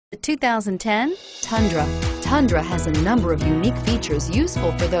The 2010 Tundra. Tundra has a number of unique features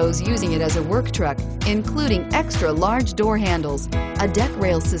useful for those using it as a work truck, including extra large door handles, a deck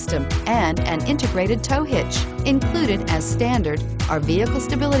rail system, and an integrated tow hitch. Included as standard are vehicle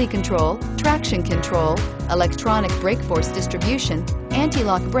stability control, traction control, electronic brake force distribution,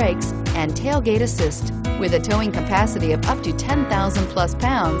 anti-lock brakes, and tailgate assist. With a towing capacity of up to 10,000 plus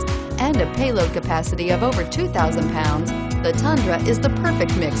pounds and a payload capacity of over 2,000 pounds, the Tundra is the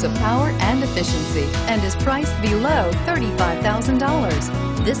perfect mix of power and efficiency and is priced below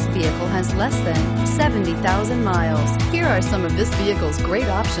 $35,000. This vehicle has less than 70,000 miles. Here are some of this vehicle's great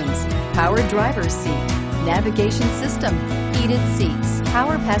options: power driver's seat, navigation system, heated seats,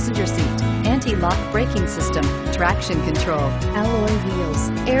 power passenger seat, anti-lock braking system, traction control, alloy wheels,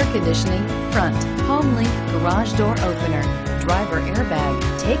 air conditioning, front, HomeLink garage door opener, driver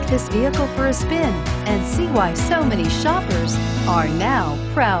airbag. Take this vehicle for a spin and see why so many shoppers are now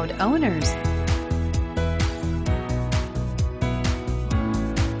proud owners.